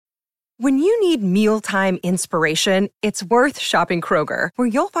When you need mealtime inspiration, it's worth shopping Kroger, where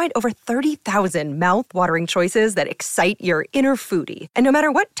you'll find over 30,000 mouth-watering choices that excite your inner foodie. And no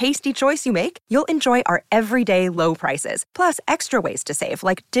matter what tasty choice you make, you'll enjoy our everyday low prices, plus extra ways to save,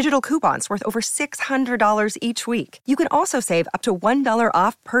 like digital coupons worth over $600 each week. You can also save up to $1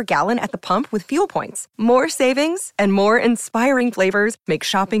 off per gallon at the pump with fuel points. More savings and more inspiring flavors make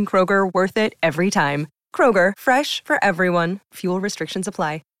shopping Kroger worth it every time. Kroger, fresh for everyone. Fuel restrictions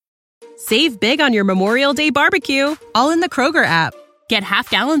apply. Save big on your Memorial Day barbecue, all in the Kroger app. Get half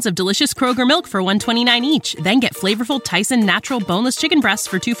gallons of delicious Kroger milk for $1.29 each. Then get flavorful Tyson natural boneless chicken breasts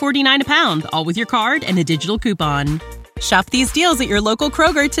for $2.49 a pound, all with your card and a digital coupon. Shop these deals at your local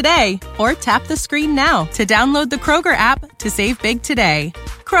Kroger today, or tap the screen now to download the Kroger app to save big today.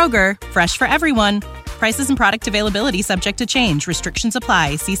 Kroger, fresh for everyone. Prices and product availability subject to change. Restrictions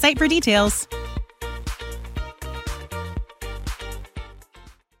apply. See site for details.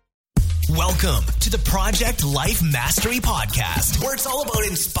 Welcome to the Project Life Mastery Podcast, where it's all about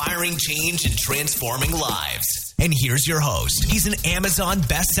inspiring change and transforming lives. And here's your host. He's an Amazon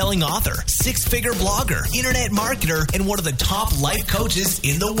best-selling author, six-figure blogger, internet marketer, and one of the top life coaches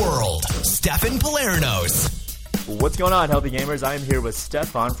in the world, Stefan Pylarinos. What's going on, healthy gamers? I am here with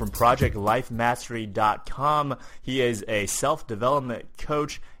Stefan from ProjectLifeMastery.com. He is a self-development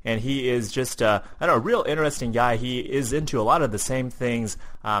coach, and he is just a real interesting guy. He is into a lot of the same things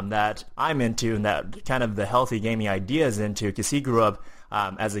that I'm into, and that kind of the healthy gaming ideas into, because he grew up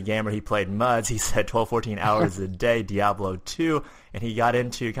as a gamer. He played MUDs. He said 12, 14 hours a day, Diablo 2, and he got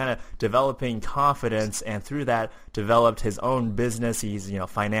into kind of developing confidence, and through that developed his own business. He's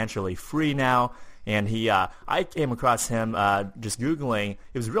financially free now. And I came across him just Googling.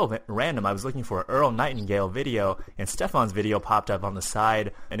 It was real random. I was looking for an Earl Nightingale video, and Stefan's video popped up on the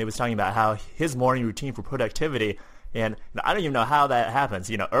side, and it was talking about how his morning routine for productivity. And I don't even know how that happens.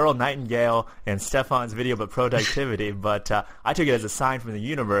 Earl Nightingale and Stefan's video about productivity, but I took it as a sign from the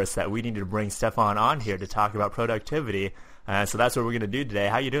universe that we needed to bring Stefan on here to talk about productivity. So that's what we're going to do today.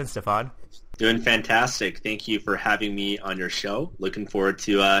 How you doing, Stefan? Doing fantastic. Thank you for having me on your show. Looking forward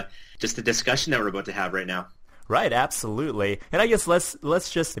to just the discussion that we're about to have right now. Right, absolutely. And I guess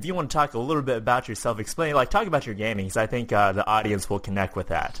let's just, if you want to talk a little bit about yourself, talk about your gaming, because I think the audience will connect with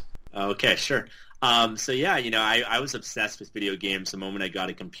that. Okay, sure. I was obsessed with video games the moment I got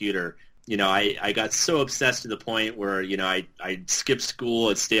a computer. I got so obsessed to the point where, I'd skip school,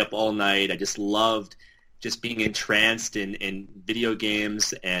 I'd stay up all night. I just loved just being entranced in video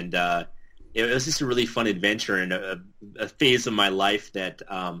games, and it was just a really fun adventure and a phase of my life that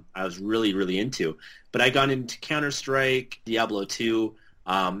I was really, really into. But I got into Counter-Strike, Diablo 2,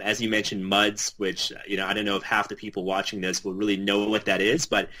 as you mentioned, MUDs, which I don't know if half the people watching this will really know what that is,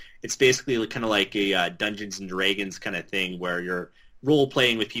 but it's basically kind of like a Dungeons and Dragons kind of thing where you're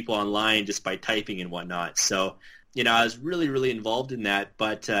role-playing with people online just by typing and whatnot. So, I was really, really involved in that.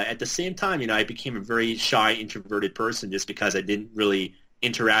 But at the same time, I became a very shy, introverted person just because I didn't really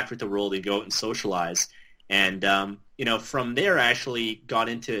interact with the world and go out and socialize. And, from there, I actually got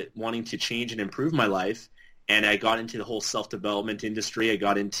into wanting to change and improve my life. And I got into the whole self-development industry. I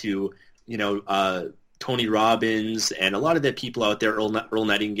got into, Tony Robbins and a lot of the people out there, Earl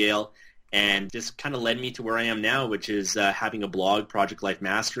Nightingale, and this kind of led me to where I am now, which is having a blog, Project Life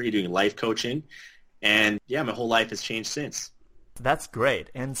Mastery, doing life coaching. And, yeah, my whole life has changed since. That's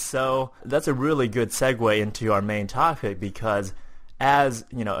great. And so that's a really good segue into our main topic, because as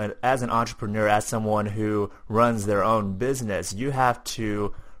an entrepreneur, as someone who runs their own business, you have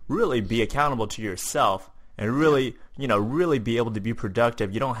to really be accountable to yourself and really be able to be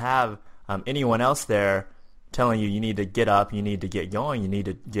productive. You don't have anyone else there telling you need to get up, you need to get going, you need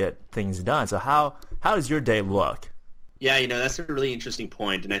to get things done. So how does your day look? Yeah, that's a really interesting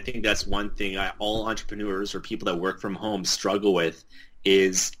point, and I think that's one thing all entrepreneurs or people that work from home struggle with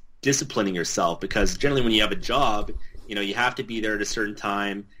is disciplining yourself, because generally when you have a job, you have to be there at a certain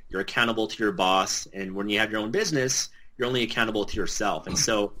time, you're accountable to your boss, and when you have your own business, you're only accountable to yourself. And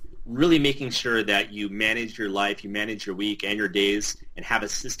so really making sure that you manage your life, you manage your week and your days, and have a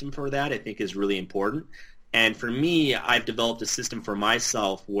system for that, I think is really important. And for me, I've developed a system for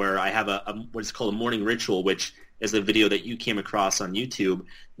myself where I have what is called a morning ritual, which is a video that you came across on YouTube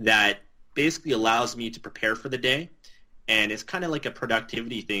that basically allows me to prepare for the day. And it's kind of like a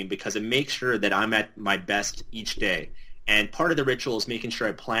productivity thing because it makes sure that I'm at my best each day. And part of the ritual is making sure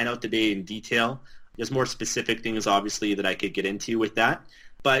I plan out the day in detail. There's more specific things, obviously, that I could get into with that.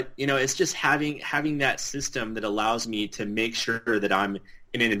 But, it's just having that system that allows me to make sure that I'm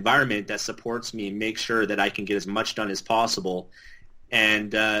in an environment that supports me and make sure that I can get as much done as possible.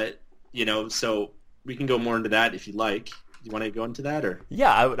 And, so we can go more into that if you'd like. you want to go into that, or?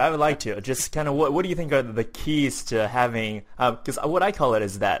 Yeah, I would like to. Just kind of what do you think are the keys to having, because what I call it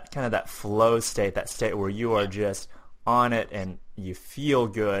is that kind of that flow state, that state where you are just on it and you feel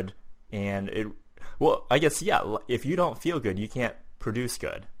good, and I guess, yeah, if you don't feel good, you can't produce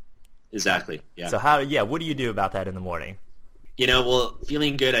good. Exactly, yeah. So what do you do about that in the morning? Well,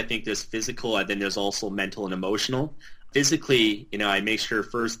 feeling good, I think there's physical, and then there's also mental and emotional. Physically, I make sure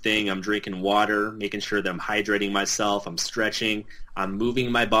first thing I'm drinking water, making sure that I'm hydrating myself, I'm stretching, I'm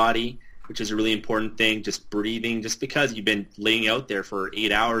moving my body, which is a really important thing, just breathing, just because you've been laying out there for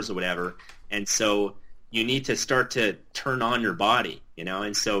 8 hours or whatever. And so you need to start to turn on your body,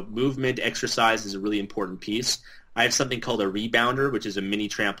 and so movement, exercise is a really important piece. I have something called a rebounder, which is a mini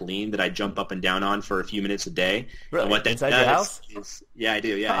trampoline that I jump up and down on for a few minutes a day. Really? And what that Inside does your house? Yeah, I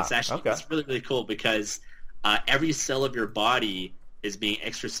do. Yeah, it's actually okay. It's really, really cool because every cell of your body is being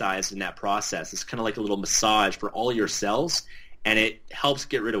exercised in that process. It's kind of like a little massage for all your cells, and it helps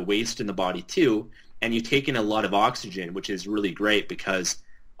get rid of waste in the body too. And you take in a lot of oxygen, which is really great because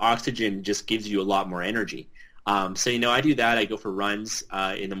oxygen just gives you a lot more energy. So I do that. I go for runs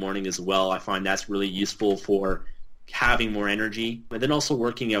in the morning as well. I find that's really useful for having more energy, but then also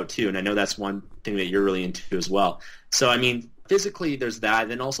working out too. And I know that's one thing that you're really into as well. So, physically there's that.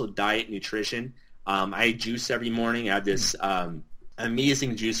 Then also diet, nutrition. I juice every morning. I have this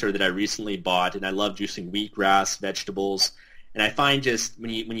amazing juicer that I recently bought, and I love juicing wheatgrass, vegetables. And I find just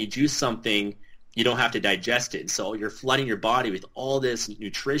when you juice something, you don't have to digest it. So you're flooding your body with all this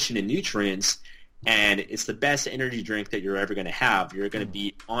nutrition and nutrients, and it's the best energy drink that you're ever going to have. You're going to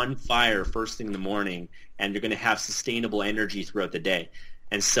be on fire first thing in the morning, and you're going to have sustainable energy throughout the day.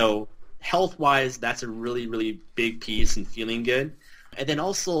 And so health-wise, that's a really, really big piece in feeling good. And then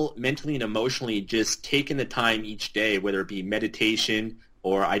also mentally and emotionally, just taking the time each day, whether it be meditation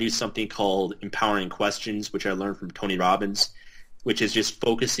or I do something called empowering questions, which I learned from Tony Robbins, which is just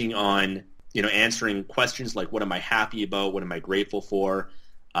focusing on, answering questions like, what am I happy about? What am I grateful for?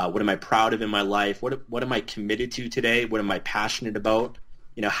 What am I proud of in my life? What am I committed to today? What am I passionate about?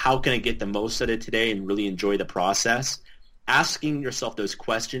 How can I get the most out of today and really enjoy the process? Asking yourself those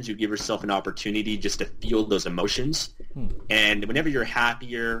questions, you give yourself an opportunity just to feel those emotions. And whenever you're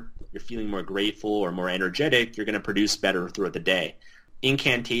happier, you're feeling more grateful or more energetic, you're going to produce better throughout the day.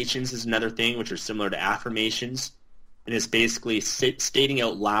 Incantations is another thing, which are similar to affirmations. And it's basically stating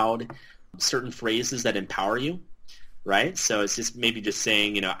out loud certain phrases that empower you, right? So it's just maybe just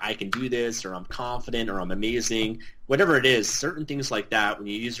saying, I can do this, or I'm confident, or I'm amazing. Whatever it is, certain things like that, when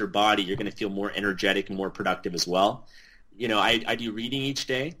you use your body, you're going to feel more energetic and more productive as well. I do reading each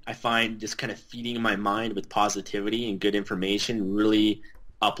day. I find just kind of feeding my mind with positivity and good information really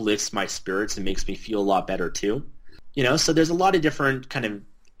uplifts my spirits and makes me feel a lot better too. So there's a lot of different kind of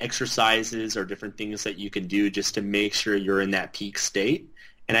exercises or different things that you can do just to make sure you're in that peak state.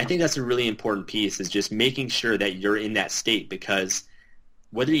 And I think that's a really important piece, is just making sure that you're in that state, because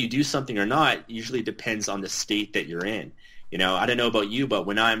whether you do something or not usually depends on the state that you're in. I don't know about you, but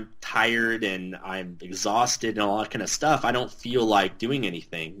when I'm tired and I'm exhausted and all that kind of stuff, I don't feel like doing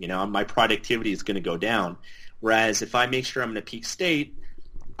anything. My productivity is going to go down. Whereas if I make sure I'm in a peak state,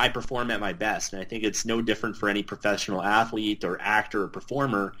 I perform at my best. And I think it's no different for any professional athlete or actor or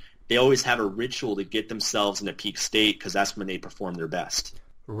performer. They always have a ritual to get themselves in a peak state, because that's when they perform their best.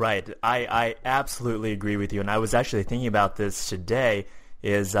 Right. I absolutely agree with you. And I was actually thinking about this today,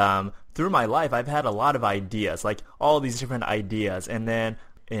 is through my life, I've had a lot of ideas, like all these different ideas. And then,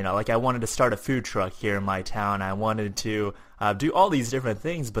 like I wanted to start a food truck here in my town. I wanted to do all these different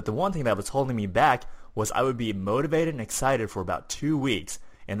things. But the one thing that was holding me back was I would be motivated and excited for about 2 weeks.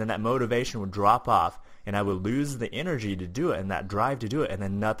 And then that motivation would drop off, and I would lose the energy to do it and that drive to do it. And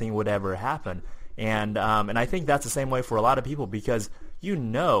then nothing would ever happen. And I think that's the same way for a lot of people, because you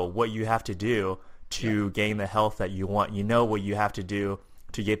know what you have to do to gain the health that you want. You know what you have to do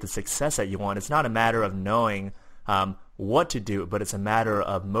to get the success that you want. It's not a matter of knowing what to do, but it's a matter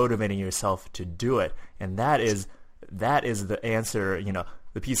of motivating yourself to do it. And that is the answer,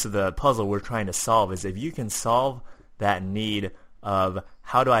 the piece of the puzzle we're trying to solve, is if you can solve that need of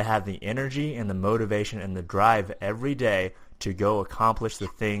how do I have the energy and the motivation and the drive every day to go accomplish the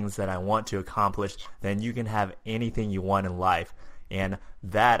things that I want to accomplish, then you can have anything you want in life. And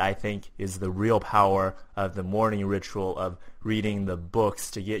that, I think, is the real power of the morning ritual of reading the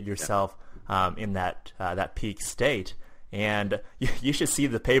books to get yourself in that peak state. And you should see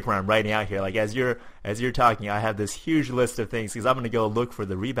the paper I'm writing out here. Like as you're talking, I have this huge list of things, because I'm going to go look for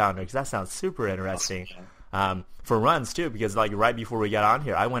the rebounder, because that sounds super interesting. For runs too, because like right before we got on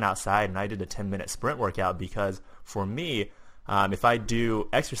here, I went outside and I did a 10-minute sprint workout, because for me, if I do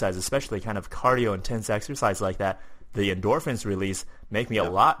exercise, especially kind of cardio intense exercise like that, the endorphins release make me a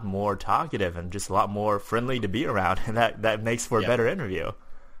lot more talkative and just a lot more friendly to be around, and that makes for a better interview.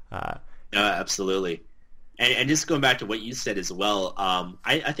 Absolutely. And just going back to what you said as well,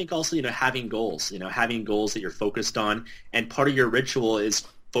 I think also, having goals, having goals that you're focused on, and part of your ritual is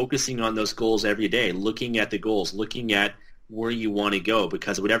focusing on those goals every day, looking at the goals, looking at where you want to go,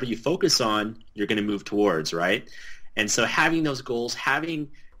 because whatever you focus on, you're going to move towards, right? And so having those goals, having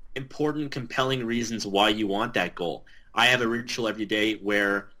important, compelling reasons why you want that goal. I have a ritual every day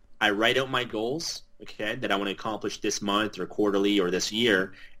where I write out my goals, okay, that I want to accomplish this month or quarterly or this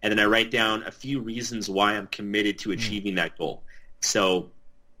year, and then I write down a few reasons why I'm committed to achieving that goal. So,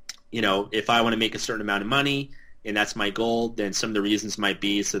 if I want to make a certain amount of money and that's my goal, then some of the reasons might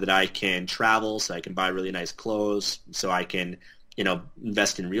be so that I can travel, so I can buy really nice clothes, so I can,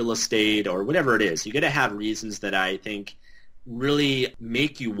 invest in real estate or whatever it is. You got to have reasons that I think really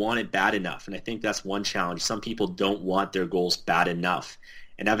make you want it bad enough. And I think that's one challenge. Some people don't want their goals bad enough.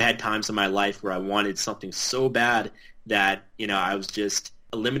 And I've had times in my life where I wanted something so bad that, I was just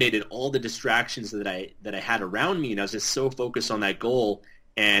eliminated all the distractions that I had around me, and I was just so focused on that goal.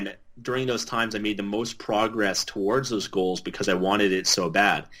 And during those times, I made the most progress towards those goals because I wanted it so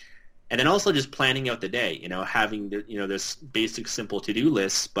bad. And then also just planning out the day, having this basic, simple to-do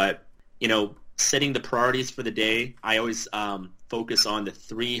lists, but, setting the priorities for the day. I always focus on the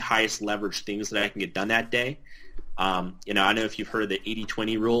 3 highest leverage things that I can get done that day. I don't know if you've heard of the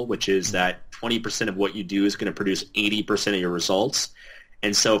 80-20 rule, which is that 20% of what you do is going to produce 80% of your results.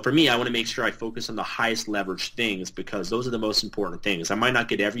 And so for me, I want to make sure I focus on the highest leverage things because those are the most important things. I might not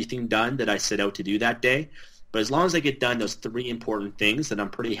get everything done that I set out to do that day, but as long as I get done those 3 important things, then I'm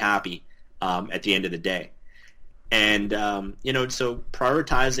pretty happy at the end of the day. And, so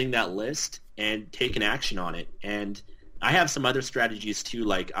prioritizing that list and taking action on it. And I have some other strategies too.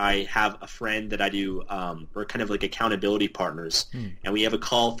 Like I have a friend that I do, we're kind of like accountability partners. And we have a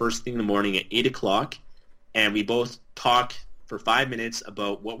call first thing in the morning at 8 o'clock. And we both talk for 5 minutes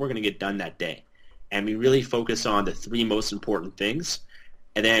about what we're going to get done that day. And we really focus on the 3 most important things.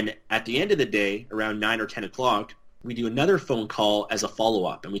 And then at the end of the day, around 9 or 10 o'clock, we do another phone call as a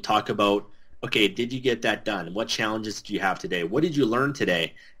follow-up. And we talk about, okay, did you get that done? What challenges did you have today? What did you learn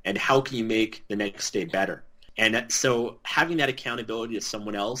today? And how can you make the next day better? And so having that accountability to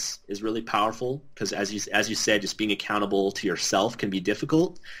someone else is really powerful because as you said, just being accountable to yourself can be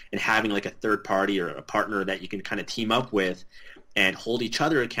difficult, and having like a third party or a partner that you can kind of team up with and hold each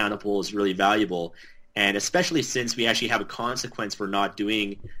other accountable is really valuable. And especially since we actually have a consequence for not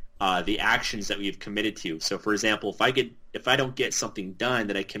doing the actions that we've committed to. So for example, if I don't get something done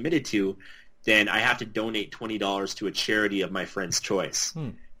that I committed to, then I have to donate $20 to a charity of my friend's choice.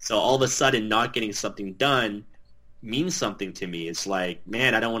 So all of a sudden, not getting something done means something to me. It's like,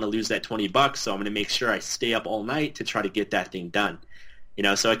 man, I don't want to lose that $20, so I'm going to make sure I stay up all night to try to get that thing done.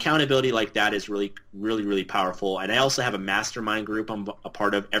 So accountability like that is really, really, really powerful. And I also have a mastermind group I'm a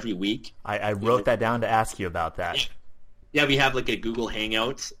part of every week. I wrote that down to ask you about that. Yeah, we have like a Google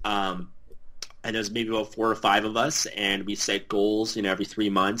Hangout. And there's maybe about 4 or 5 of us, and we set goals, every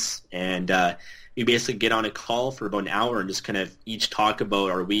 3 months. And we basically get on a call for about an hour and just kind of each talk about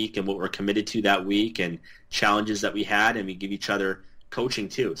our week and what we're committed to that week and challenges that we had, and we give each other coaching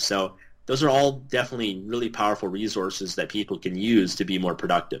too. So those are all definitely really powerful resources that people can use to be more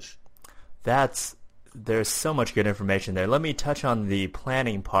productive. There's so much good information there. Let me touch on the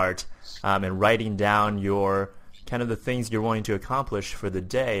planning part and writing down your kind of the things you're wanting to accomplish for the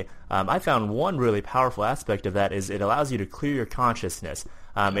day. I found one really powerful aspect of that is it allows you to clear your consciousness.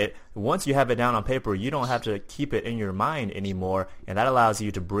 Once you have it down on paper, you don't have to keep it in your mind anymore, and that allows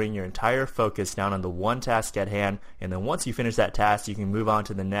you to bring your entire focus down on the one task at hand, and then once you finish that task, you can move on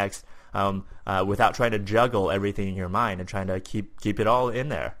to the next without trying to juggle everything in your mind and trying to keep it all in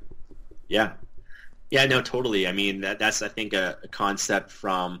there. Yeah, no, totally. I mean, that's I think a concept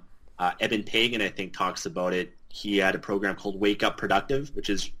from Eben Pagan, I think, talks about it. He had a program called Wake Up Productive, which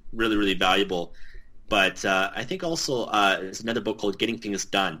is really, really valuable. But I think also there's another book called Getting Things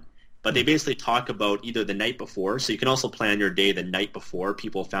Done. But they basically talk about either the night before, so you can also plan your day the night before.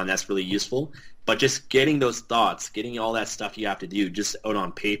 People found that's really useful. But just getting those thoughts, getting all that stuff you have to do just out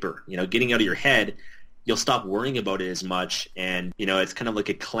on paper, getting out of your head, you'll stop worrying about it as much. And, it's kind of like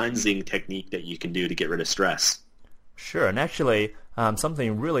a cleansing technique that you can do to get rid of stress. Sure, and actually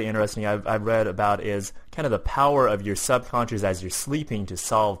something really interesting I've read about is kind of the power of your subconscious as you're sleeping to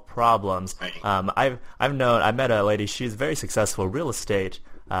solve problems. Right. I met a lady, she's a very successful real estate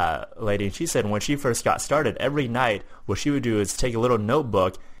lady, and she said when she first got started, every night what she would do is take a little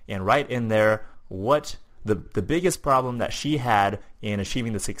notebook and write in there what the biggest problem that she had in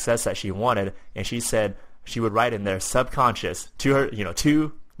achieving the success that she wanted, and she said she would write in there, subconscious, to her,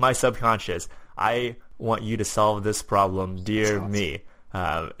 to my subconscious, I want you to solve this problem, dear me.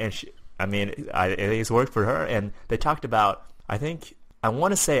 And she, I think it's worked for her. And they talked about, I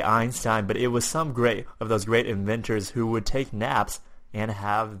want to say Einstein, but it was some great of those great inventors who would take naps and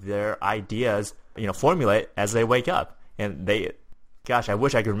have their ideas, formulate as they wake up. And I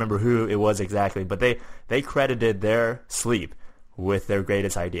wish I could remember who it was exactly, but they credited their sleep with their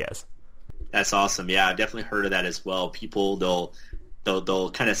greatest ideas. That's awesome. Yeah, I've definitely heard of that as well. People, they'll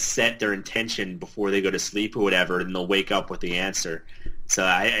kind of set their intention before they go to sleep or whatever, and they'll wake up with the answer. So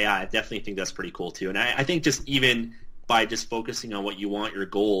I definitely think that's pretty cool too. And I think just even by just focusing on what you want, your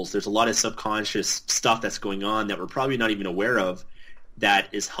goals, there's a lot of subconscious stuff that's going on that we're probably not even aware of that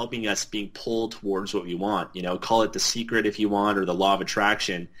is helping us being pulled towards what we want. Call it the secret if you want, or the law of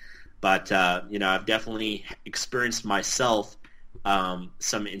attraction. But, I've definitely experienced myself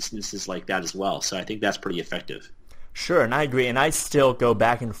some instances like that as well. So I think that's pretty effective. Sure, and I agree. And I still go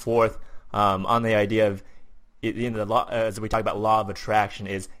back and forth on the idea of, the law, as we talk about law of attraction,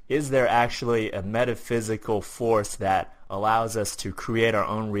 is there actually a metaphysical force that allows us to create our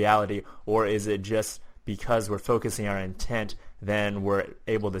own reality, or is it just because we're focusing our intent, then we're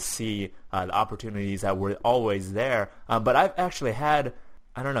able to see the opportunities that were always there? But I've actually had,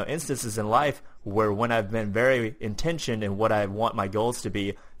 instances in life where when I've been very intentioned in what I want my goals to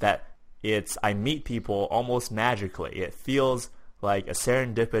be, that I meet people almost magically. It feels like a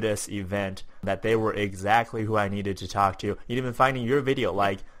serendipitous event that they were exactly who I needed to talk to. Even finding your video,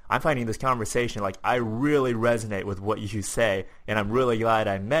 I'm finding this conversation, I really resonate with what you say, and I'm really glad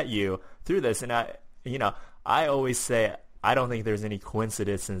I met you through this. And I always say, I don't think there's any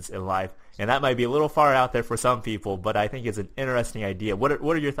coincidences in life, and that might be a little far out there for some people, but I think it's an interesting idea. What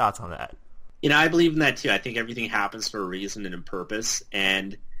are your thoughts on that? I believe in that too. I think everything happens for a reason and a purpose,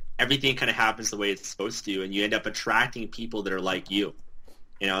 and everything kind of happens the way it's supposed to, and you end up attracting people that are like you.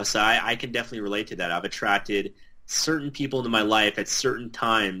 So I can definitely relate to that. I've attracted certain people into my life at certain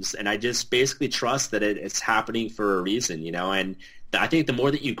times, and I just basically trust that it's happening for a reason, and I think the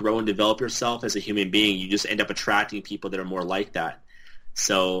more that you grow and develop yourself as a human being, you just end up attracting people that are more like that.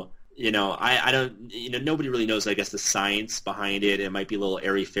 So, I don't, nobody really knows, I guess, the science behind it. It might be a little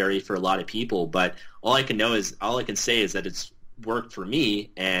airy-fairy for a lot of people, but all I can say is that it's worked for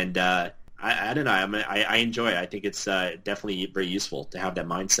me, and I don't know. I enjoy it. I think it's definitely very useful to have that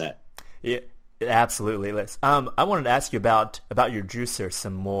mindset. Yeah, absolutely. I wanted to ask you about your juicer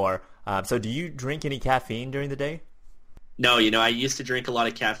some more. So do you drink any caffeine during the day? No, I used to drink a lot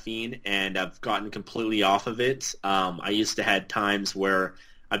of caffeine, and I've gotten completely off of it. I used to have times where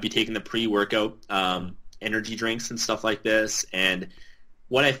I'd be taking the pre-workout energy drinks and stuff like this, and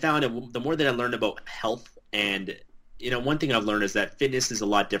what I found, the more that I learned about health, and one thing I've learned is that fitness is a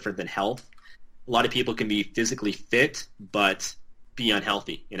lot different than health. A lot of people can be physically fit, but be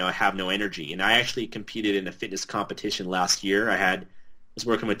unhealthy, have no energy. And I actually competed in a fitness competition last year. I was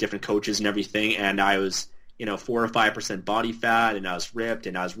working with different coaches and everything, and I was, 4 or 5% body fat, and I was ripped,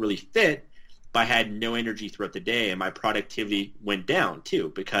 and I was really fit, but I had no energy throughout the day, and my productivity went down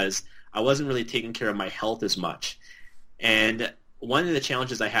too, because I wasn't really taking care of my health as much. And one of the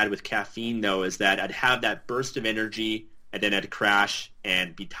challenges I had with caffeine, though, is that I'd have that burst of energy, and then I'd crash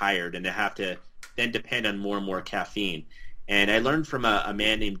and be tired, and I'd have to then depend on more and more caffeine. And I learned from a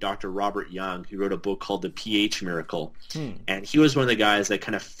man named Dr. Robert Young, who wrote a book called The pH Miracle. And he was one of the guys that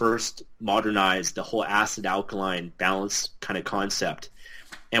kind of first modernized the whole acid-alkaline balance kind of concept.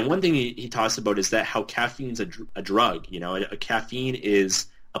 And one thing he talks about is that how caffeine's a drug. A caffeine is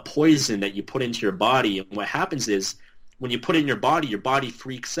a poison that you put into your body. And what happens is, when you put it in your body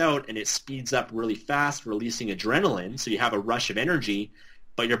freaks out and it speeds up really fast, releasing adrenaline, so you have a rush of energy,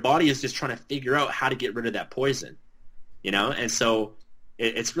 but your body is just trying to figure out how to get rid of that poison, And so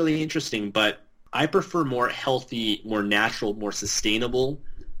it's really interesting, but I prefer more healthy, more natural, more sustainable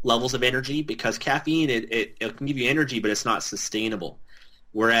levels of energy, because caffeine, it can give you energy, but it's not sustainable.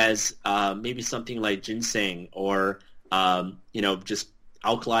 Whereas maybe something like ginseng or, just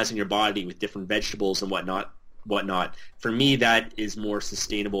alkalizing your body with different vegetables and whatnot, for me, that is more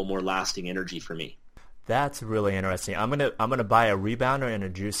sustainable, more lasting energy for me. That's really interesting. I'm gonna buy a rebounder and a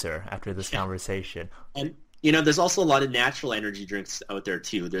juicer after this conversation. And there's also a lot of natural energy drinks out there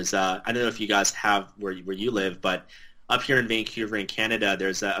too. There's I don't know if you guys have where you live, but up here in Vancouver in Canada,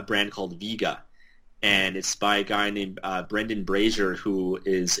 there's a brand called Vega, and it's by a guy named Brendan Brazier, who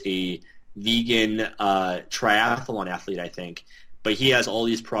is a vegan triathlon athlete, I think. But he has all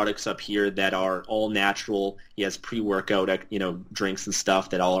these products up here that are all natural. He has pre-workout, drinks and stuff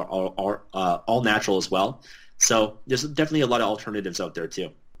that are all natural as well. So there's definitely a lot of alternatives out there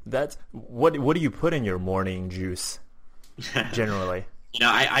too. That's what do you put in your morning juice generally?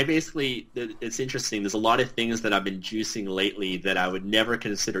 I basically, it's interesting. There's a lot of things that I've been juicing lately that I would never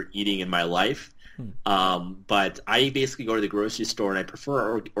consider eating in my life. But I basically go to the grocery store and I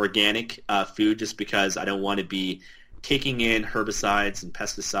prefer organic food just because I don't want to be taking in herbicides and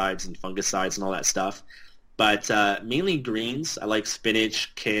pesticides and fungicides and all that stuff. But mainly greens. I like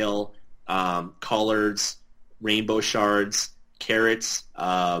spinach, kale, collards, rainbow shards, carrots,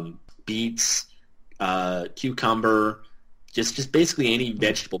 beets, cucumber, just basically any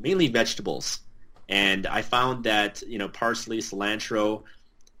vegetable, mainly vegetables. And I found that, parsley, cilantro,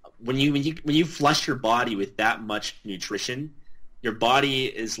 when you flush your body with that much nutrition, your body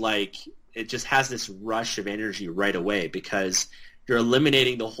is like, it just has this rush of energy right away because you're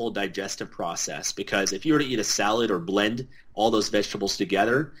eliminating the whole digestive process. Because if you were to eat a salad or blend all those vegetables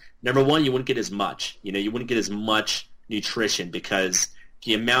together, number one, you wouldn't get as much. You wouldn't get as much nutrition because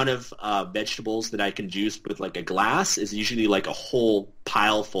the amount of vegetables that I can juice with like a glass is usually like a whole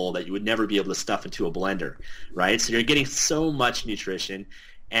pile full that you would never be able to stuff into a blender, right? So you're getting so much nutrition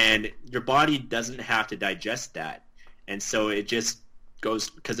and your body doesn't have to digest that. And so it just goes,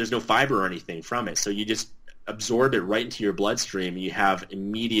 because there's no fiber or anything from it. So you just absorb it right into your bloodstream and you have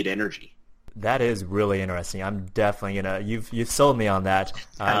immediate energy. That is really interesting. I'm definitely going to, you've sold me on that.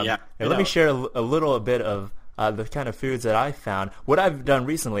 Yeah. And let me share a little bit of the kind of foods that I found. What I've done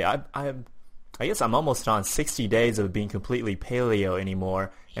recently, I guess I'm almost on 60 days of being completely paleo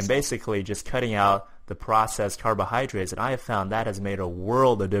anymore and basically just cutting out the processed carbohydrates. And I have found that has made a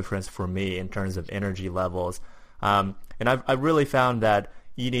world of difference for me in terms of energy levels. And I've really found that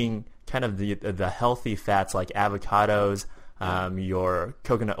eating kind of the healthy fats like avocados, your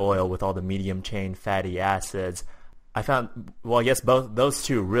coconut oil with all the medium chain fatty acids, I found, well, I guess both those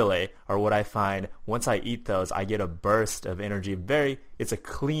two really are what I find. Once I eat those, I get a burst of energy. It's a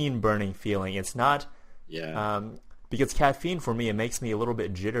clean burning feeling. It's not, because caffeine for me, it makes me a little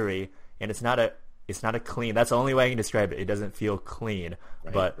bit jittery, and it's not a clean. That's the only way I can describe it. It doesn't feel clean.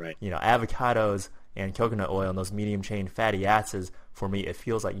 But avocados and coconut oil and those medium chain fatty acids, for me, it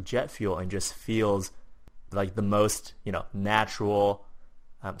feels like jet fuel and just feels like the most, natural,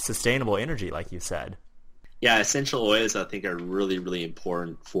 sustainable energy, like you said. Yeah, essential oils I think are really, really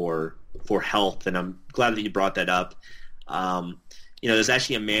important for health, and I'm glad that you brought that up. There's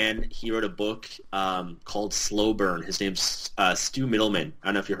actually a man, he wrote a book called Slow Burn. His name's Stu Middleman. I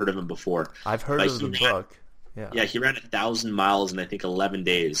don't know if you heard of him before. I've heard of the book. Yeah, he ran 1,000 miles in I think 11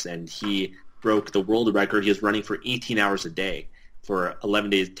 days, and he broke the world record. He was running for 18 hours a day for 11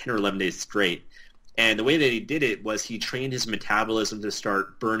 days, 10 or 11 days straight. And the way that he did it was he trained his metabolism to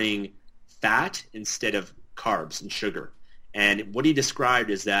start burning fat instead of carbs and sugar. And what he described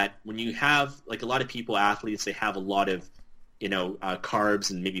is that when you have, like a lot of people, athletes, they have a lot of,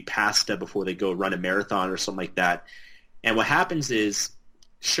 carbs and maybe pasta before they go run a marathon or something like that. And what happens is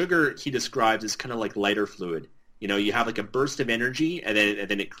sugar, he describes, is kind of like lighter fluid. You have like a burst of energy and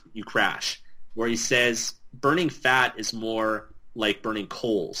then you crash. Where he says burning fat is more like burning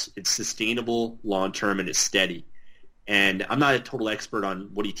coals. It's sustainable, long-term, and it's steady. And I'm not a total expert on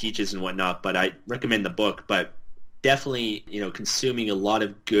what he teaches and whatnot, but I recommend the book. But definitely, consuming a lot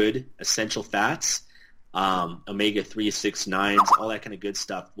of good essential fats, omega-3, 6, 9s, all that kind of good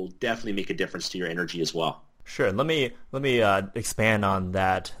stuff will definitely make a difference to your energy as well. Sure. Let me expand on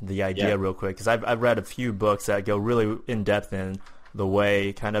the idea real quick, because I've read a few books that go really in depth in the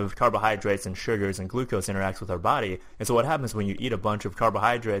way kind of carbohydrates and sugars and glucose interacts with our body. And so what happens when you eat a bunch of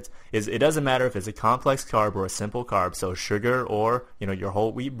carbohydrates is it doesn't matter if it's a complex carb or a simple carb. So sugar or, your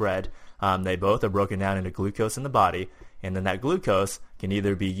whole wheat bread, they both are broken down into glucose in the body. And then that glucose can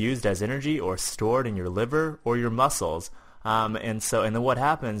either be used as energy or stored in your liver or your muscles. And then what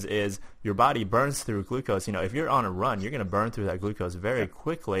happens is your body burns through glucose. If you're on a run, you're going to burn through that glucose very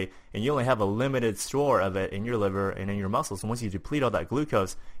quickly, and you only have a limited store of it in your liver and in your muscles. And once you deplete all that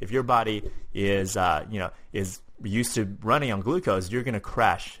glucose, if your body is used to running on glucose, you're going to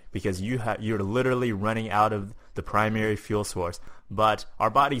crash because you're literally running out of the primary fuel source. But our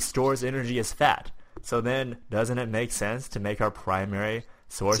body stores energy as fat. So then doesn't it make sense to make our primary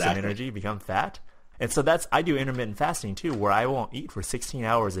source of energy become fat? And so I do intermittent fasting too, where I won't eat for 16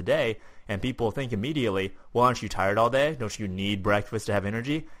 hours a day, and people think immediately, well, aren't you tired all day? Don't you need breakfast to have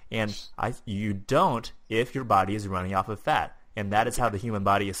energy? And you don't if your body is running off of fat. And that is how the human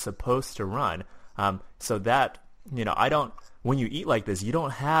body is supposed to run. So that, when you eat like this, you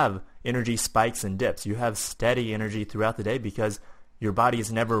don't have energy spikes and dips. You have steady energy throughout the day because your body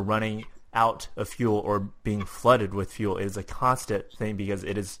is never running out of fuel or being flooded with fuel. It is a constant thing because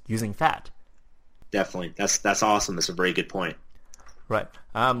it is using fat. Definitely. That's awesome. That's a very good point. Right.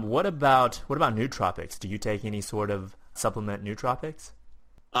 What about nootropics? Do you take any sort of supplement nootropics?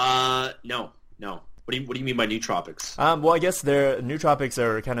 No. What do you mean by nootropics? Well, I guess nootropics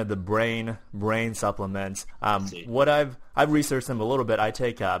are kind of the brain supplements. What I've researched them a little bit. I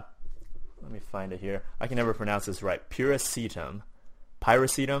take let me find it here. I can never pronounce this right. Pyracetam,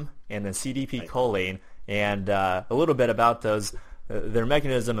 and then CDP choline, and a little bit about those. Their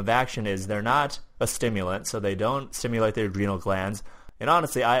mechanism of action is they're not a stimulant, so they don't stimulate the adrenal glands. And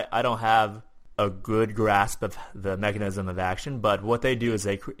honestly, I don't have a good grasp of the mechanism of action, but what they do is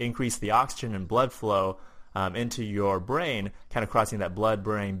they increase the oxygen and blood flow into your brain, kind of crossing that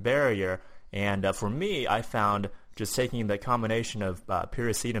blood-brain barrier. And for me, I found just taking the combination of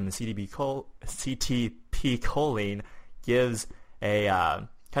pyracetam and CTP choline gives a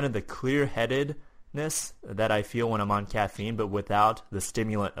kind of the clear-headedness that I feel when I'm on caffeine, but without the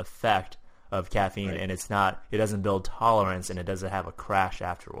stimulant effect of caffeine, right. And it doesn't build tolerance, and it doesn't have a crash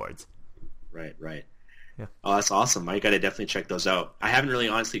afterwards. Right. Yeah. Oh, that's awesome. I got to definitely check those out. I haven't really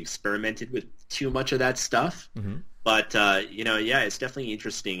honestly experimented with too much of that stuff, but it's definitely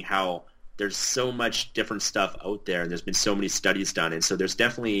interesting how there's so much different stuff out there, and there's been so many studies done, and so there's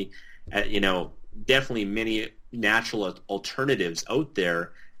definitely many natural alternatives out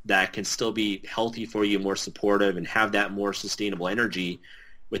there that can still be healthy for you, more supportive, and have that more sustainable energy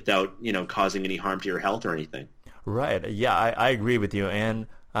without causing any harm to your health or anything. Right. Yeah, I agree with you. And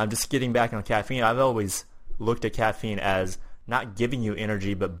just getting back on caffeine, I've always looked at caffeine as not giving you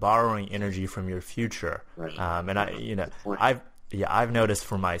energy, but borrowing energy from your future. Right. I've noticed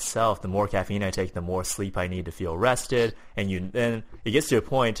for myself, the more caffeine I take, the more sleep I need to feel rested. And then it gets to a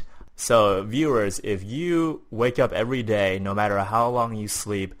point. So viewers, if you wake up every day, no matter how long you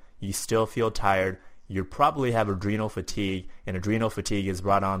sleep, you still feel tired, you probably have adrenal fatigue, and adrenal fatigue is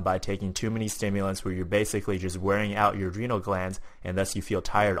brought on by taking too many stimulants where you're basically just wearing out your adrenal glands, and thus you feel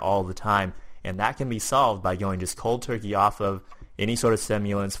tired all the time. And that can be solved by going just cold turkey off of any sort of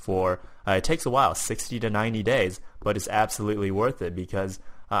stimulants for, it takes a while, 60 to 90 days, but it's absolutely worth it because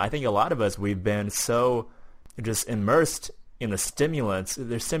I think a lot of us, we've been so just immersed in the stimulants.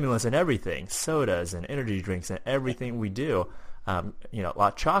 There's stimulants in everything, sodas and energy drinks and everything we do, a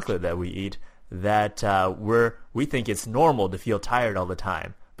lot of chocolate that we eat, that we think it's normal to feel tired all the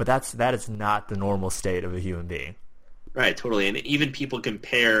time, but that is not the normal state of a human being. Right, totally. And even people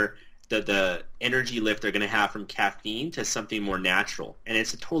compare the energy lift they're going to have from caffeine to something more natural, and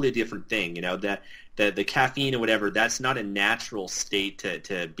it's a totally different thing. That the caffeine or whatever, that's not a natural state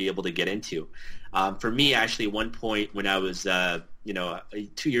to be able to get into. For me, actually, at one point when I was 2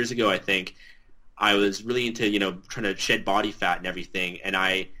 years ago, I think I was really into trying to shed body fat and everything, and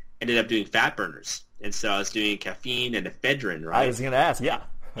I ended up doing fat burners, and so I was doing caffeine and ephedrine, right? I was going to ask, yeah.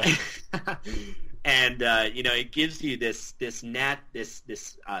 And it gives you this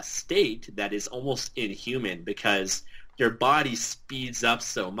state that is almost inhuman because your body speeds up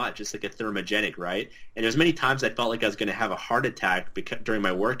so much. It's like a thermogenic, right? And there's many times I felt like I was going to have a heart attack during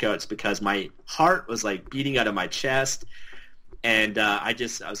my workouts because my heart was like beating out of my chest, and I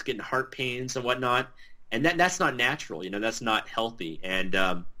was getting heart pains and whatnot. And that's not natural, that's not healthy. And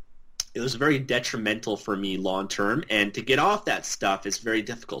it was very detrimental for me long term. And to get off that stuff is very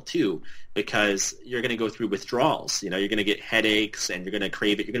difficult too, because you're going to go through withdrawals. You're going to get headaches and you're going to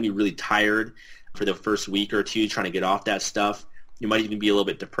crave it. You're going to be really tired for the first week or two trying to get off that stuff. You might even be a little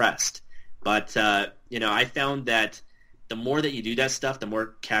bit depressed. But, I found that the more that you do that stuff, the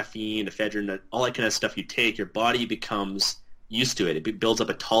more caffeine, ephedrine, all that kind of stuff you take, your body becomes used to it. It builds up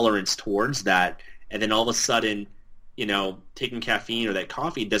a tolerance towards that. And then all of a sudden, taking caffeine or that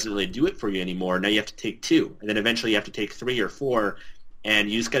coffee doesn't really do it for you anymore. Now you have to take 2, and then eventually you have to take 3 or 4,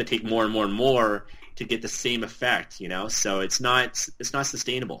 and you just got to take more and more and more to get the same effect. So it's not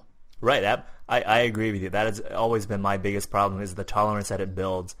sustainable. Right. I agree with you. That has always been my biggest problem is the tolerance that it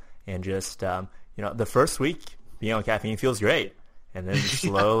builds, and just the first week being on caffeine feels great, and then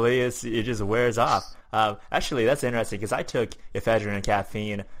slowly it just wears off. Actually, that's interesting because I took ephedrine and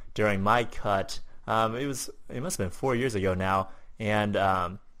caffeine during my cut. It must have been 4 years ago now, and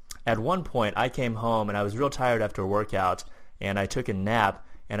at one point I came home and I was real tired after a workout, and I took a nap,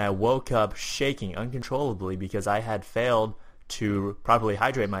 and I woke up shaking uncontrollably because I had failed to properly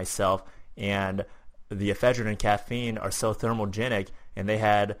hydrate myself, and the ephedrine and caffeine are so thermogenic, and they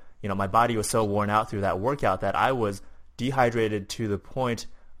had, my body was so worn out through that workout that I was dehydrated to the point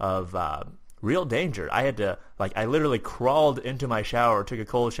of real danger. I had to, I literally crawled into my shower, took a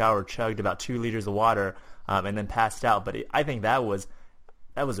cold shower, chugged about 2 liters of water, and then passed out. But I think that was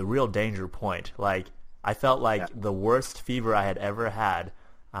a real danger point. I felt like the worst fever I had ever had.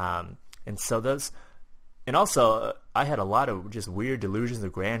 And so and also I had a lot of just weird delusions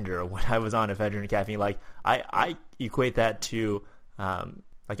of grandeur when I was on ephedrine and caffeine. Like I equate that to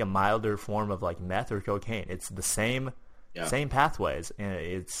like a milder form of like meth or cocaine. It's the same pathways, and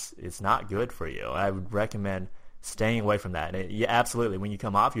it's not good for you. I would recommend staying away from that. And absolutely, when you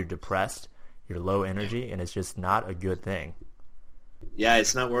come off, you're depressed, you're low energy, and it's just not a good thing. Yeah,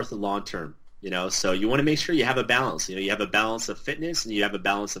 it's not worth the long term. So you want to make sure you have a balance. You have a balance of fitness and you have a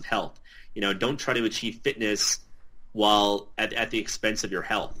balance of health. Don't try to achieve fitness while at the expense of your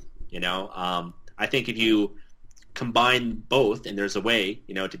health. I think if you combine both, and there's a way,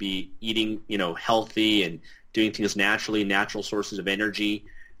 to be eating, healthy and doing things naturally, natural sources of energy,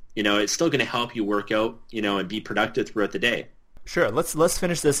 it's still going to help you work out, and be productive throughout the day. Sure. Let's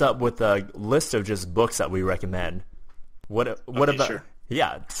finish this up with a list of just books that we recommend. What about? Sure.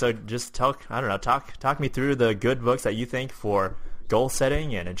 Yeah. So just talk me through the good books that you think for goal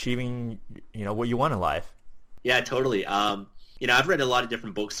setting and achieving, what you want in life. Yeah, totally. I've read a lot of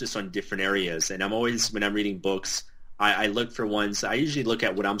different books just on different areas, and I'm always, when I'm reading books, I look for ones. I usually look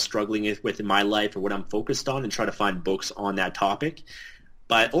at what I'm struggling with in my life or what I'm focused on and try to find books on that topic.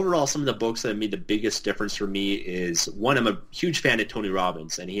 But overall, some of the books that have made the biggest difference for me is, one, I'm a huge fan of Tony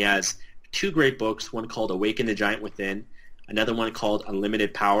Robbins, and he has 2 great books, one called Awaken the Giant Within, another one called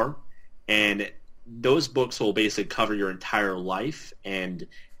Unlimited Power. And those books will basically cover your entire life, and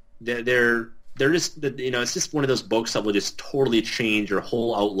they're just, it's just one of those books that will just totally change your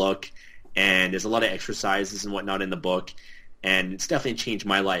whole outlook. And there's a lot of exercises and whatnot in the book, and it's definitely changed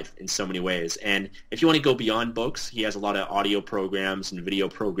my life in so many ways. And if you want to go beyond books, he has a lot of audio programs and video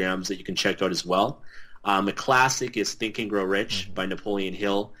programs that you can check out as well. The classic is Think and Grow Rich by Napoleon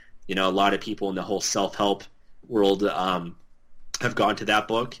Hill. A lot of people in the whole self-help world have gone to that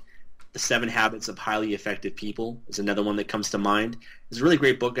book. The 7 Habits of Highly Effective People is another one that comes to mind. It's a really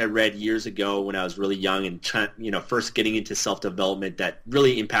great book I read years ago when I was really young and first getting into self-development that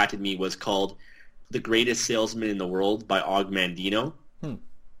really impacted me, was called The Greatest Salesman in the World by Og Mandino. And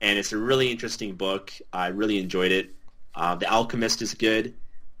it's a really interesting book. I really enjoyed it. The Alchemist is good.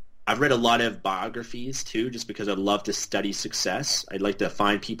 I've read a lot of biographies too, just because I love to study success. I'd like to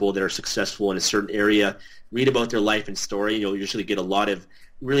find people that are successful in a certain area, read about their life and story. You'll usually get a lot of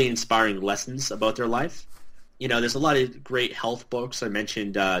really inspiring lessons about their life. There's a lot of great health books. I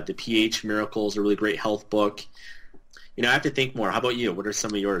mentioned the pH Miracles, a really great health book. I have to think more. How about you? What are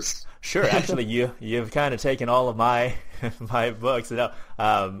some of yours? Sure. Actually, you've kind of taken all of my my books.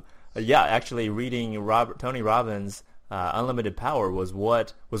 Actually, reading Tony Robbins' Unlimited Power was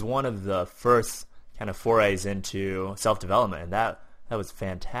one of the first kind of forays into self-development, and that was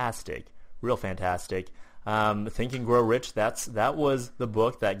fantastic, real fantastic. Think and Grow Rich, that was the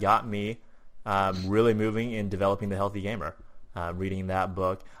book that got me really moving in developing the healthy gamer. Reading that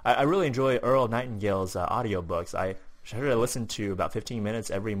book, I really enjoy Earl Nightingale's audiobooks. I try to listen to about 15 minutes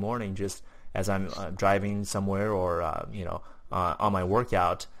every morning, just as I'm driving somewhere or on my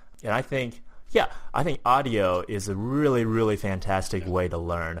workout. And I think audio is a really, really fantastic way to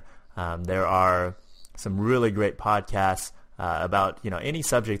learn. There are some really great podcasts about any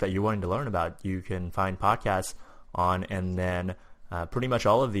subject that you're wanting to learn about. You can find podcasts on, and then pretty much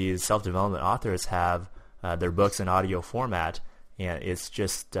all of these self-development authors have their books in audio format, and it's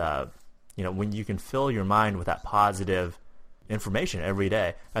just when you can fill your mind with that positive information every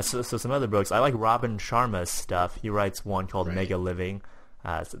day. So some other books, I like Robin Sharma's stuff. He writes one called Mega Living.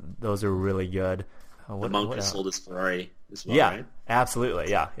 So those are really good. The Monk Who Sold His Ferrari as well, yeah, right? Absolutely.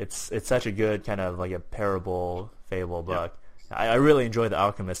 Yeah, it's such a good kind of like a fable book. I really enjoy The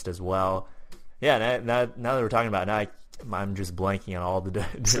Alchemist as well. Yeah, now that we're talking about it, now I'm just blanking on all the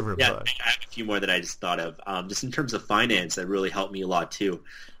different books. I have a few more that I just thought of. Just in terms of finance, that really helped me a lot too.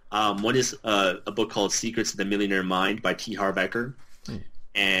 One is a book called Secrets of the Millionaire Mind by T. Harv Eker.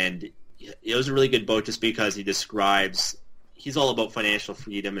 And it was a really good book just because he's all about financial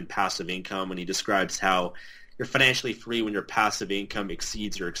freedom and passive income, and he describes how you're financially free when your passive income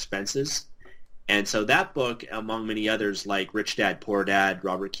exceeds your expenses. And so that book, among many others like Rich Dad, Poor Dad,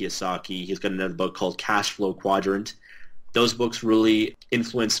 Robert Kiyosaki, he's got another book called Cash Flow Quadrant. Those books really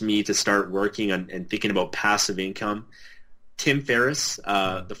influenced me to start working on and thinking about passive income. Tim Ferriss,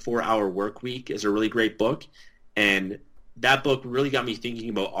 The 4-Hour Work Week, is a really great book. And that book really got me thinking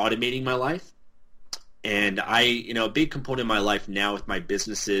about automating my life. And a big component of my life now with my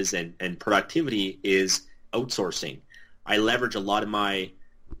businesses and productivity is outsourcing. I leverage a lot of my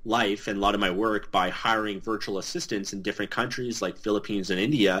life and a lot of my work by hiring virtual assistants in different countries like Philippines and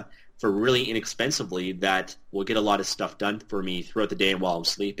India for really inexpensively that will get a lot of stuff done for me throughout the day and while I'm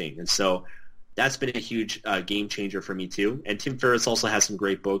sleeping. And so that's been a huge game changer for me too. And Tim Ferriss also has some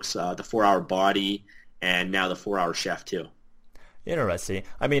great books, The 4-Hour Body and now the 4-Hour Chef too. Interesting.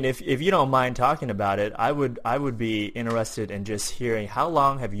 I mean, if you don't mind talking about it, I would be interested in just hearing, how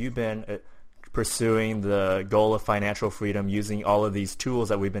long have you been pursuing the goal of financial freedom using all of these tools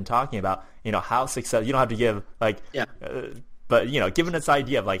that we've been talking about? How successful, you don't have to give but give us an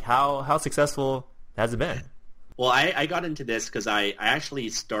idea of like how successful has it been? Well, I got into this because I actually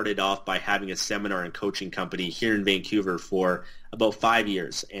started off by having a seminar and coaching company here in Vancouver for about 5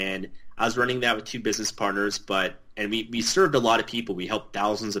 years. And I was running that with 2 business partners, and we served a lot of people. We helped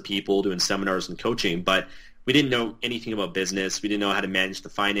thousands of people doing seminars and coaching, but we didn't know anything about business. We didn't know how to manage the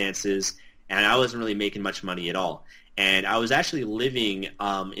finances, and I wasn't really making much money at all. And I was actually living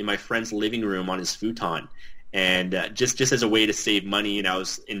in my friend's living room on his futon, and just as a way to save money, and I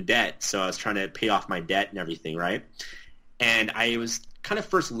was in debt, so I was trying to pay off my debt and everything, right? And I was kind of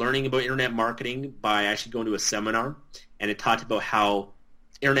first learning about internet marketing by actually going to a seminar, and it talked about how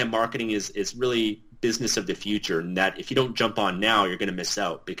internet marketing is really business of the future, and that if you don't jump on now, you're going to miss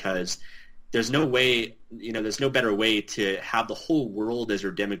out, because there's no way, there's no better way to have the whole world as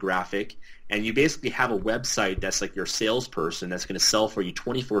your demographic, and you basically have a website that's like your salesperson that's going to sell for you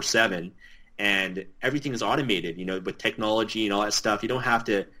 24/7, and everything is automated, with technology and all that stuff. You don't have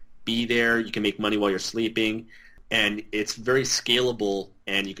to be there. You can make money while you're sleeping, and it's very scalable,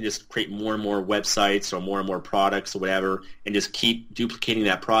 and you can just create more and more websites or more products or whatever, and just keep duplicating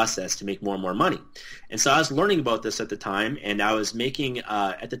that process to make more and more money. And so I was learning about this at the time, and I was making,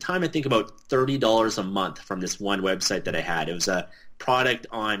 at the time, I think about $30 a month from this one website that I had. It was a product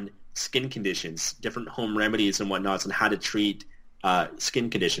on skin conditions, different home remedies and whatnots, and how to treat skin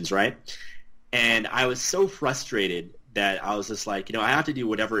conditions, right? And I was so frustrated that I was just like, I have to do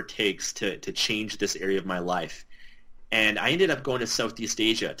whatever it takes to change this area of my life. And I ended up going to Southeast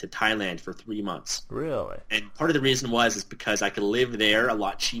Asia, to Thailand, for 3 months. Really? And part of the reason is because I could live there a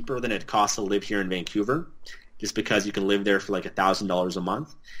lot cheaper than it costs to live here in Vancouver, just because you can live there for like $1,000 a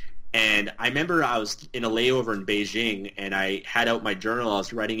month. And I remember I was in a layover in Beijing, and I had out my journal. I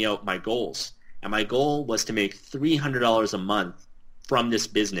was writing out my goals. And my goal was to make $300 a month from this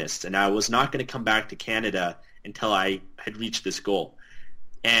business. And I was not going to come back to Canada until I had reached this goal.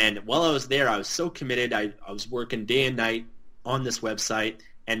 And while I was there, I was so committed. I was working day and night on this website.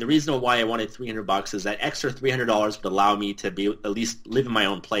 And the reason why I wanted $300 is that extra $300 would allow me to be at least live in my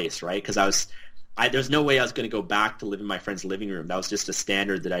own place, right? Because there's no way I was going to go back to live in my friend's living room. That was just a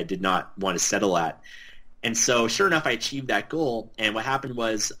standard that I did not want to settle at. And so sure enough, I achieved that goal. And what happened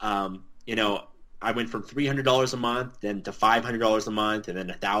was, I went from $300 a month, then to $500 a month, and then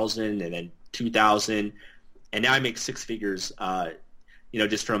 $1,000, and then $2,000. And now I make 6 figures,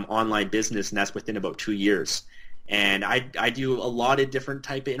 just from online business, and that's within about 2 years. And I do a lot of different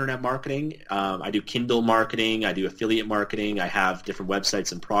type of internet marketing. I do Kindle marketing. I do affiliate marketing. I have different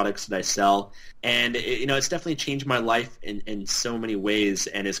websites and products that I sell. And, it's definitely changed my life in so many ways,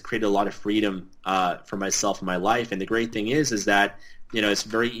 and it's created a lot of freedom for myself and my life. And the great thing is that, it's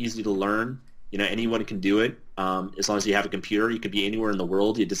very easy to learn. Anyone can do it. As long as you have a computer, you could be anywhere in the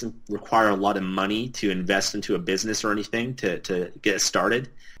world. It doesn't require a lot of money to invest into a business or anything to get started.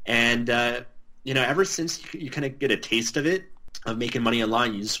 And, ever since you kind of get a taste of it, of making money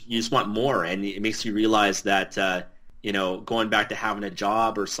online, you just want more. And it makes you realize that, going back to having a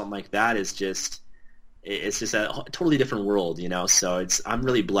job or something like that is it's just a totally different world, So I'm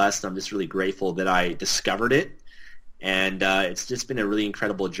really blessed. I'm just really grateful that I discovered it. And it's just been a really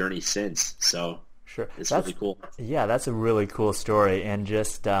incredible journey since. So sure, it's really cool. Yeah, that's a really cool story, and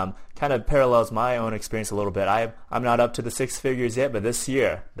just kind of parallels my own experience a little bit. I'm not up to the 6 figures yet, but this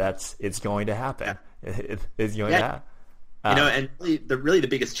year it's going to happen. Yeah. It's going to happen. And really the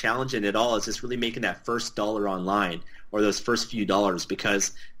biggest challenge in it all is just really making that first dollar online, or those first few dollars,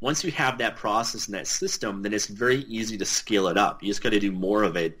 because once you have that process and that system, then it's very easy to scale it up. You just got to do more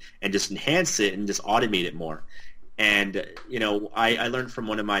of it and just enhance it and just automate it more. And, I learned from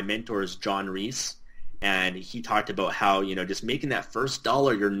one of my mentors, John Reese, and he talked about how, just making that first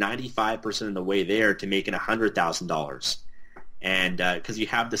dollar, you're 95% of the way there to making $100,000. And because you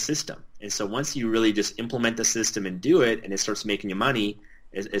have the system. And so once you really just implement the system and do it, and it starts making you money,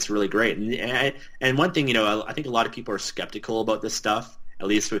 it's really great. And one thing, I think a lot of people are skeptical about this stuff, at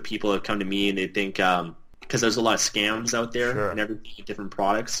least with people that come to me and they think, because there's a lot of scams out there. Sure. And everything, different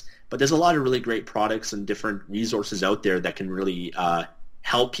products. But there's a lot of really great products and different resources out there that can really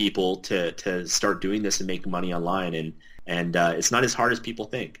help people to start doing this and make money online. And it's not as hard as people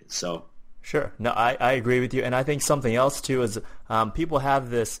think. So sure. No, I agree with you. And I think something else too is people have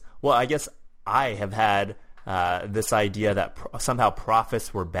this. Well, I guess I have had this idea that somehow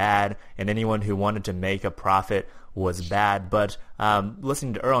profits were bad and anyone who wanted to make a profit was bad. But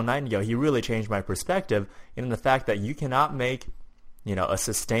listening to Earl Nightingale, he really changed my perspective in the fact that you cannot make a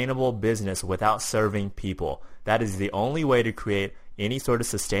sustainable business without serving people. That is the only way to create any sort of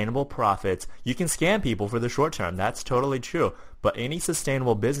sustainable profits. You can scam people for the short term. That's totally true. But any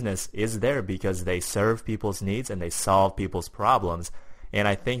sustainable business is there because they serve people's needs and they solve people's problems. And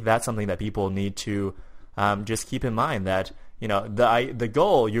I think that's something that people need to just keep in mind, that your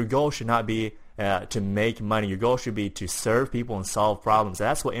goal should not be to make money. Your goal should be to serve people and solve problems.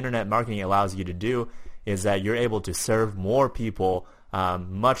 That's what internet marketing allows you to do, is that you're able to serve more people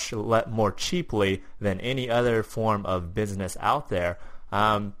much more cheaply than any other form of business out there.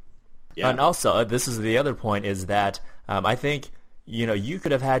 And also, this is the other point, is that I think you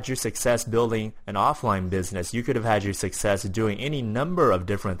could have had your success building an offline business. You could have had your success doing any number of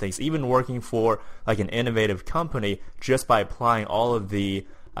different things, even working for like an innovative company, just by applying all of the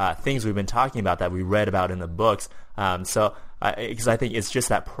things we've been talking about that we read about in the books. Because I think it's just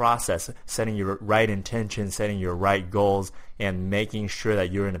that process, setting your right intentions, setting your right goals, and making sure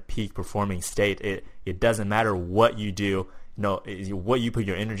that you're in a peak performing state. It doesn't matter what you do, what you put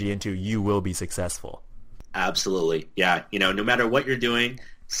your energy into, you will be successful. Absolutely. Yeah. No matter what you're doing,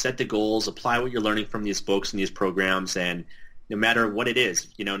 set the goals, apply what you're learning from these books and these programs, and no matter what it is,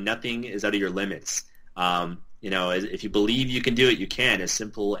 nothing is out of your limits. If you believe you can do it, you can. As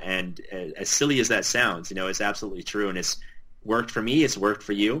simple and as silly as that sounds, it's absolutely true, and it's worked for me. It's worked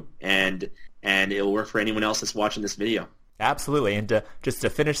for you, and it'll work for anyone else that's watching this video. Absolutely. And just to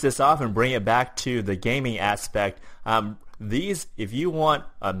finish this off and bring it back to the gaming aspect, if you want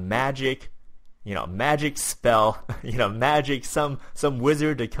a magic spell, magic, some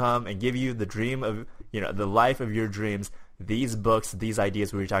wizard to come and give you the dream of, the life of your dreams, these books, these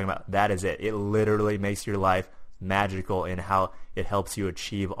ideas we were talking about, that is it. It literally makes your life magical in how it helps you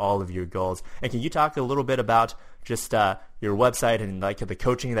achieve all of your goals. And can you talk a little bit about just your website and like the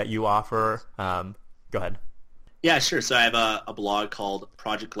coaching that you offer? Go ahead. Yeah, sure. So I have a blog called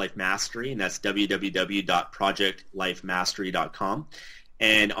Project Life Mastery, and that's www.projectlifemastery.com.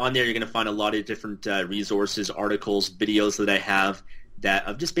 And on there, you're going to find a lot of different resources, articles, videos that I have that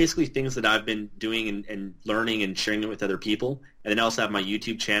of just basically things that I've been doing and learning and sharing it with other people. And then I also have my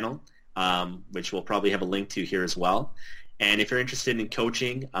YouTube channel, which we'll probably have a link to here as well. And if you're interested in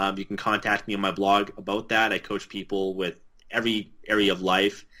coaching, you can contact me on my blog about that. I coach people with every area of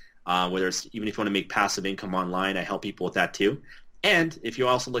life, whether it's even if you want to make passive income online, I help people with that too. And if you're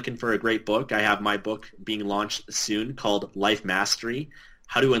also looking for a great book, I have my book being launched soon called Life Mastery: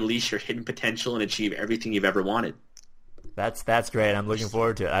 How to Unleash Your Hidden Potential and Achieve Everything You've Ever Wanted. That's great. I'm looking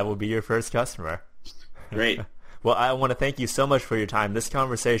forward to it. I will be your first customer. Great. Well, I want to thank you so much for your time. This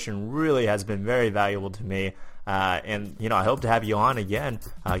conversation really has been very valuable to me. And, I hope to have you on again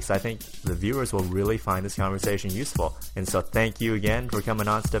because I think the viewers will really find this conversation useful. And so thank you again for coming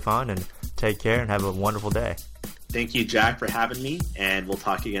on, Stefan, and take care and have a wonderful day. Thank you, Jack, for having me, and we'll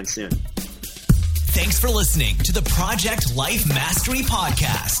talk again soon. Thanks for listening to the Project Life Mastery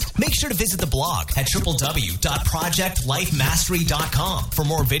Podcast. Make sure to visit the blog at www.projectlifemastery.com for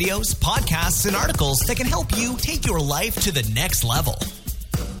more videos, podcasts, and articles that can help you take your life to the next level.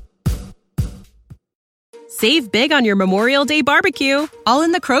 Save big on your Memorial Day barbecue, all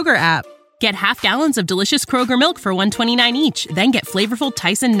in the Kroger app. Get half gallons of delicious Kroger milk for $1.29 each. Then get flavorful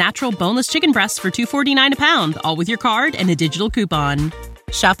Tyson natural boneless chicken breasts for $2.49 a pound, all with your card and a digital coupon.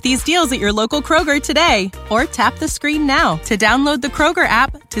 Shop these deals at your local Kroger today, or tap the screen now to download the Kroger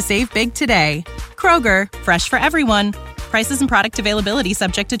app to save big today. Kroger, fresh for everyone. Prices and product availability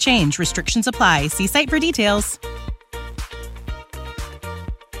subject to change. Restrictions apply. See site for details.